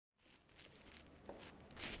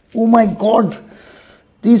Oh my God,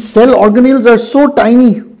 these cell organelles are so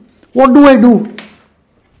tiny. What do I do?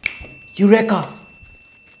 Eureka!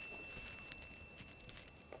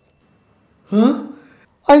 Huh?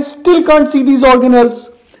 I still can't see these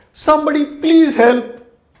organelles. Somebody please help.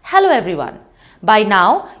 Hello everyone. By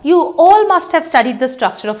now, you all must have studied the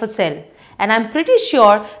structure of a cell. And I'm pretty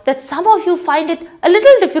sure that some of you find it a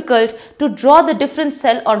little difficult to draw the different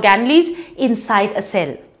cell organelles inside a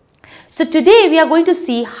cell. So today we are going to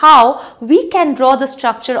see how we can draw the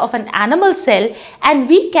structure of an animal cell and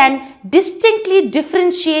we can distinctly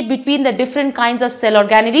differentiate between the different kinds of cell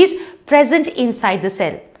organelles present inside the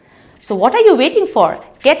cell. So what are you waiting for?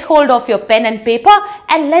 Get hold of your pen and paper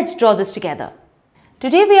and let's draw this together.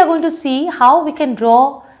 Today we are going to see how we can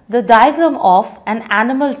draw the diagram of an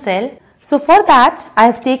animal cell. So for that, I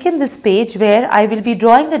have taken this page where I will be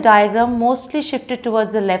drawing the diagram mostly shifted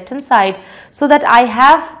towards the left hand side so that I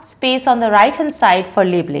have space on the right hand side for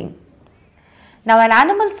labeling. Now an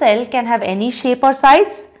animal cell can have any shape or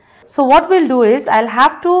size. So what we'll do is I'll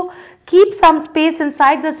have to keep some space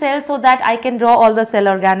inside the cell so that I can draw all the cell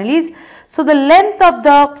organelles. So the length of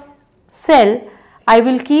the cell I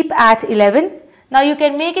will keep at 11. Now you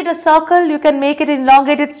can make it a circle, you can make it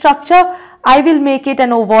elongated structure. I will make it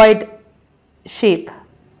an ovoid shape.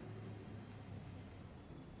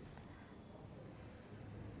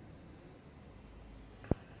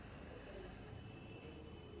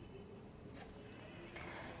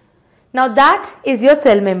 Now that is your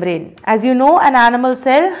cell membrane. As you know, an animal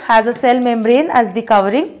cell has a cell membrane as the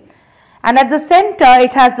covering, and at the center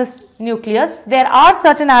it has this nucleus. There are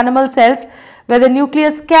certain animal cells where the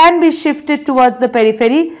nucleus can be shifted towards the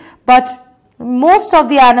periphery, but most of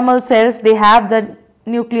the animal cells, they have the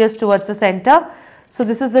nucleus towards the center. So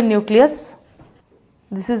this is the nucleus,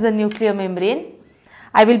 this is the nuclear membrane.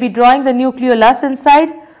 I will be drawing the nucleolus inside.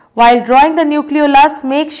 While drawing the nucleolus,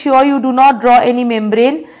 make sure you do not draw any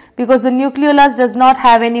membrane because the nucleolus does not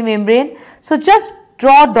have any membrane. So just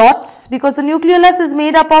draw dots because the nucleolus is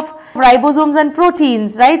made up of ribosomes and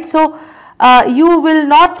proteins, right? So you will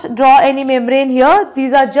not draw any membrane here.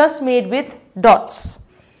 These are just made with dots.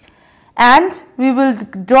 And we will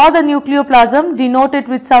draw the nucleoplasm, denote it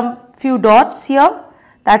with some few dots here.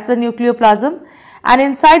 That's the nucleoplasm. And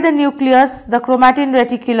inside the nucleus, the chromatin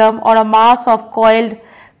reticulum or a mass of coiled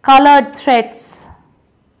colored threads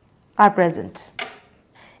are present.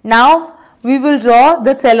 Now we will draw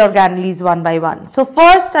the cell organelles one by one. So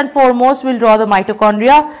first and foremost, we'll draw the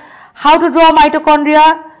mitochondria. How to draw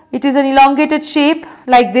mitochondria? It is an elongated shape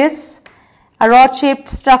like this, a rod-shaped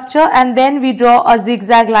structure, and then we draw a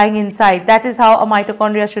zigzag line inside. That is how a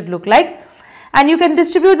mitochondria should look like. And you can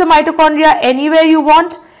distribute the mitochondria anywhere you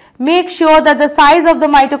want. Make sure that the size of the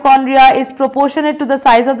mitochondria is proportionate to the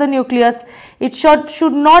size of the nucleus. It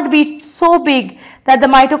should not be so big that the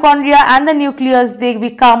mitochondria and the nucleus, they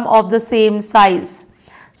become of the same size.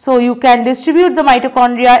 So you can distribute the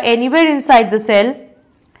mitochondria anywhere inside the cell,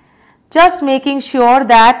 just making sure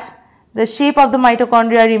that the shape of the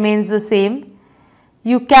mitochondria remains the same.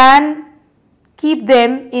 You can keep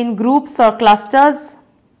them in groups or clusters.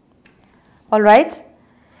 Alright.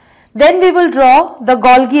 Then we will draw the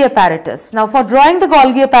Golgi apparatus. Now for drawing the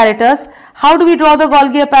Golgi apparatus, how do we draw the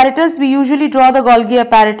Golgi apparatus? We usually draw the Golgi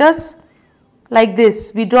apparatus like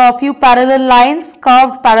this. We draw a few parallel lines,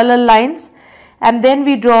 curved parallel lines, and then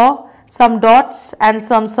we draw some dots and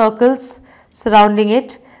some circles surrounding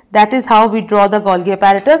it. That is how we draw the Golgi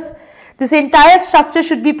apparatus. This entire structure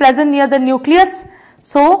should be present near the nucleus.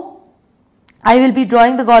 So I will be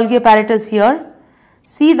drawing the Golgi apparatus here.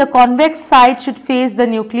 See, the convex side should face the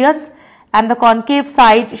nucleus and the concave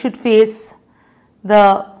side should face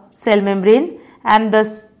the cell membrane, and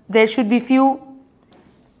there should be few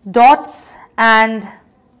dots and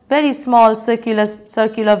very small circular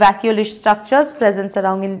vacuolish structures present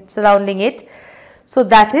surrounding it. So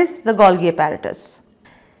that is the Golgi apparatus.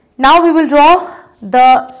 Now we will draw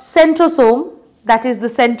the centrosome, that is the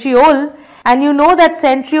centriole, and you know that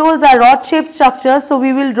centrioles are rod-shaped structures, so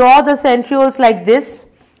we will draw the centrioles like this,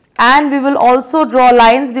 and we will also draw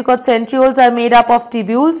lines because centrioles are made up of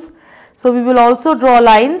tubules. So we will also draw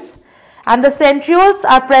lines, and the centrioles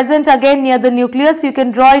are present again near the nucleus. You can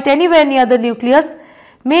draw it anywhere near the nucleus.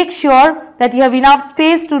 Make sure that you have enough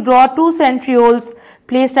space to draw two centrioles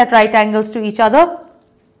placed at right angles to each other.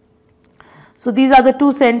 So these are the two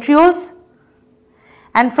centrioles.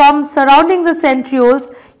 And from surrounding the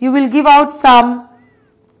centrioles, you will give out some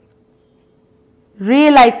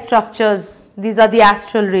ray-like structures. These are the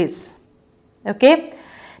astral rays. Okay.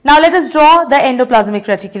 Now let us draw the endoplasmic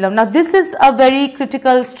reticulum. Now this is a very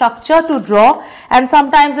critical structure to draw, and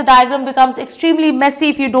sometimes the diagram becomes extremely messy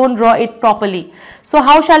if you don't draw it properly. So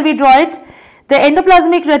how shall we draw it? The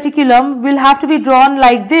endoplasmic reticulum will have to be drawn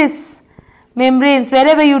like this, membranes,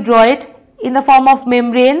 wherever you draw it, in the form of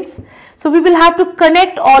membranes. So we will have to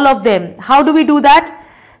connect all of them. How do we do that?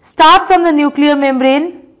 Start from the nuclear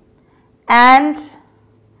membrane and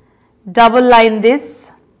double line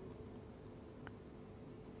this,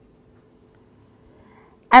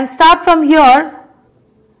 and start from here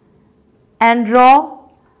and draw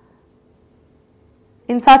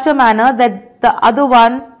in such a manner that the other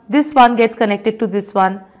one, this one, gets connected to this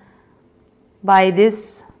one by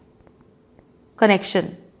this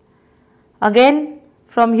connection. Again,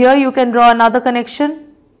 from here you can draw another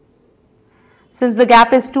connection. Since the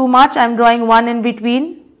gap is too much, I am drawing one in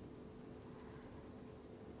between.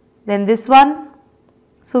 Then this one.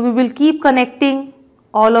 So we will keep connecting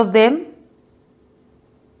all of them.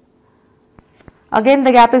 Again,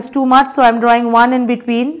 the gap is too much, so I am drawing one in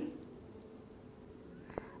between.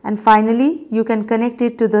 And finally, you can connect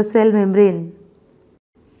it to the cell membrane.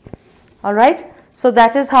 Alright, so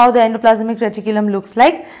that is how the endoplasmic reticulum looks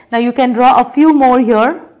like. Now you can draw a few more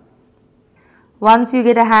here. Once you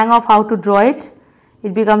get a hang of how to draw it,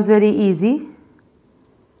 it becomes very easy.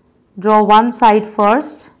 Draw one side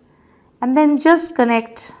first and then just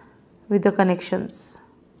connect with the connections.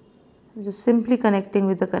 Just simply connecting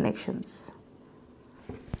with the connections.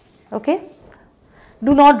 Okay,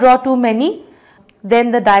 do not draw too many, then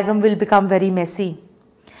the diagram will become very messy.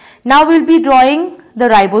 Now we will be drawing the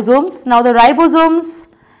ribosomes. Now the ribosomes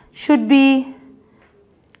should be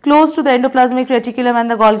close to the endoplasmic reticulum and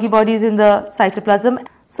the Golgi bodies in the cytoplasm.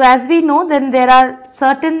 So as we know, then there are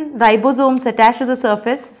certain ribosomes attached to the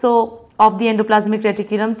surface of the endoplasmic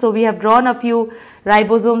reticulum. So we have drawn a few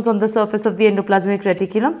ribosomes on the surface of the endoplasmic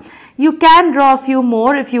reticulum. You can draw a few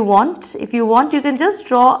more if you want. If you want, you can just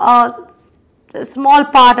draw a small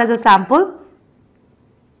part as a sample.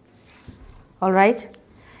 Alright.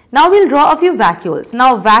 Now we will draw a few vacuoles.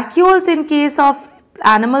 Now vacuoles in case of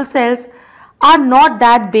animal cells are not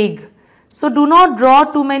that big. So do not draw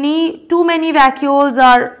too many vacuoles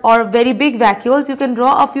or very big vacuoles. You can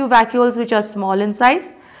draw a few vacuoles which are small in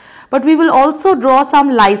size. But we will also draw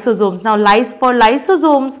some lysosomes. Now for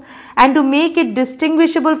lysosomes, and to make it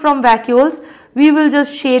distinguishable from vacuoles, we will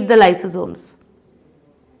just shade the lysosomes.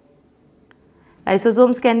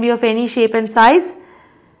 Lysosomes can be of any shape and size,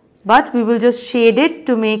 but we will just shade it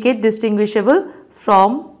to make it distinguishable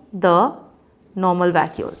from the normal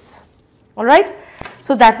vacuoles. Alright,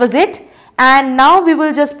 so that was it. And now we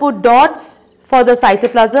will just put dots for the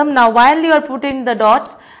cytoplasm. Now while you are putting the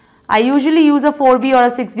dots, I usually use a 4B or a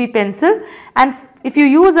 6B pencil, and if you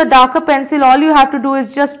use a darker pencil, all you have to do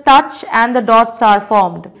is just touch and the dots are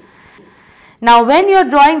formed. Now when you are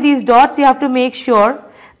drawing these dots, you have to make sure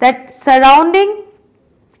that surrounding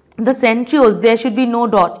the centrioles there should be no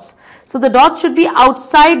dots. So the dots should be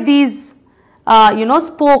outside these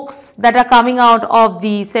spokes that are coming out of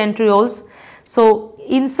the centrioles. So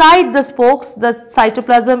inside the spokes the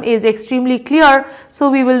cytoplasm is extremely clear, so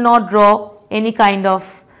we will not draw any kind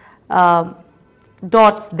of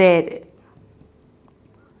dots there.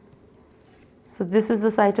 So this is the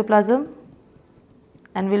cytoplasm,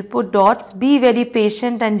 and we will put dots. Be very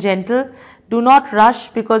patient and gentle. Do not rush,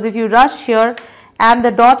 because if you rush here and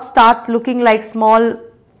the dots start looking like small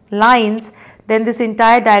lines, then this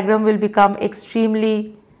entire diagram will become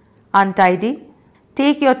extremely untidy.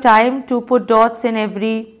 Take your time to put dots in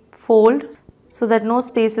every fold so that no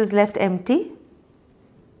space is left empty,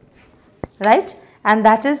 right? And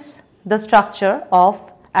that is the structure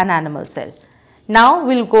of an animal cell. Now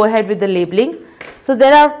we will go ahead with the labeling. So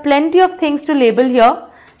there are plenty of things to label here.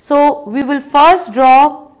 So we will first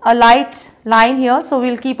draw a light line here. So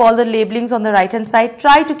we will keep all the labelings on the right hand side.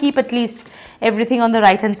 Try to keep at least everything on the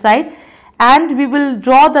right hand side. And we will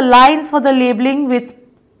draw the lines for the labeling with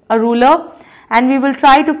a ruler, and we will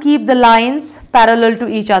try to keep the lines parallel to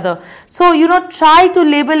each other. So try to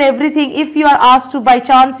label everything. If you are asked to, by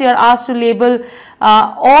chance you are asked to label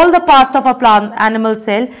all the parts of a animal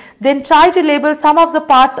cell, then try to label some of the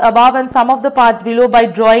parts above and some of the parts below by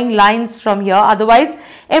drawing lines from here. Otherwise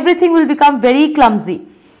everything will become very clumsy.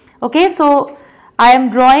 Okay, so I am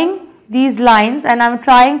drawing these lines and I am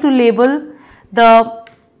trying to label the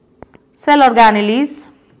cell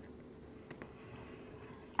organelles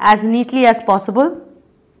as neatly as possible.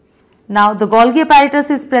 Now the Golgi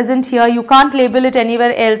apparatus is present here. You can't label it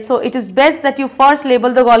anywhere else. So it is best that you first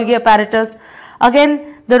label the Golgi apparatus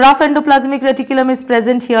Again, the rough endoplasmic reticulum is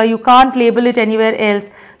present here. You can't label it anywhere else.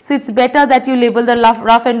 So it's better that you label the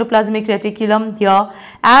rough endoplasmic reticulum here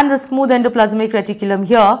and the smooth endoplasmic reticulum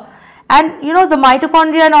here. And you know, the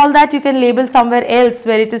mitochondria and all that you can label somewhere else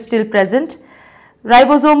where it is still present.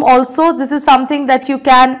 Ribosome also, this is something that you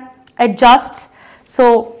can adjust.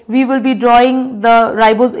 So we will be drawing the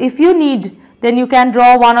ribosome. If you need, then you can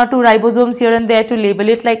draw 1 or 2 ribosomes here and there to label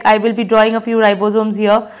it. Like I will be drawing a few ribosomes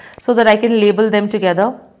here so that I can label them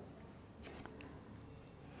together.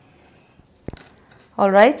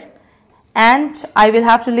 Alright, and I will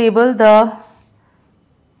have to label the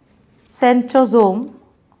centrosome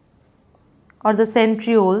or the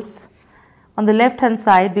centrioles on the left hand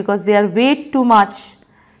side because they are way too much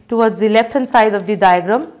towards the left hand side of the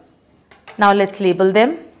diagram. Now let's label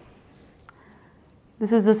them.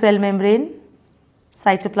 This is the cell membrane,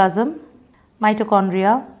 cytoplasm,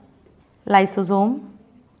 mitochondria, lysosome,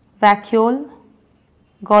 vacuole,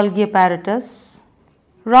 Golgi apparatus,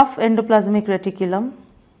 rough endoplasmic reticulum,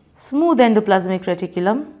 smooth endoplasmic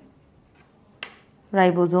reticulum,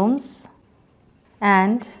 ribosomes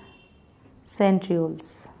and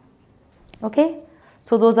centrioles. Okay,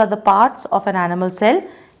 so those are the parts of an animal cell.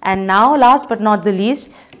 And now last but not the least,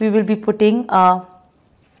 we will be putting a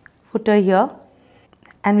footer here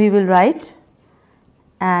and we will write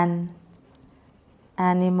an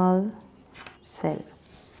animal cell.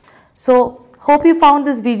 So hope you found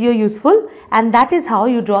this video useful, and that is how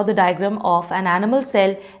you draw the diagram of an animal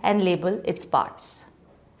cell and label its parts.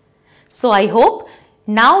 So I hope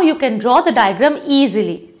now you can draw the diagram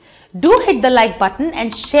easily. Do hit the like button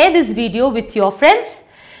and share this video with your friends.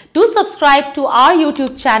 Do subscribe to our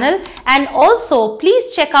YouTube channel, and also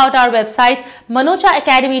please check out our website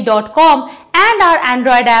manochaacademy.com and our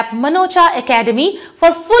Android app Manocha Academy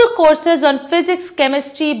for full courses on physics,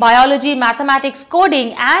 chemistry, biology, mathematics,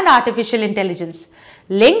 coding and artificial intelligence.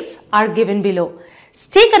 Links are given below.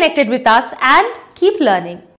 Stay connected with us and keep learning.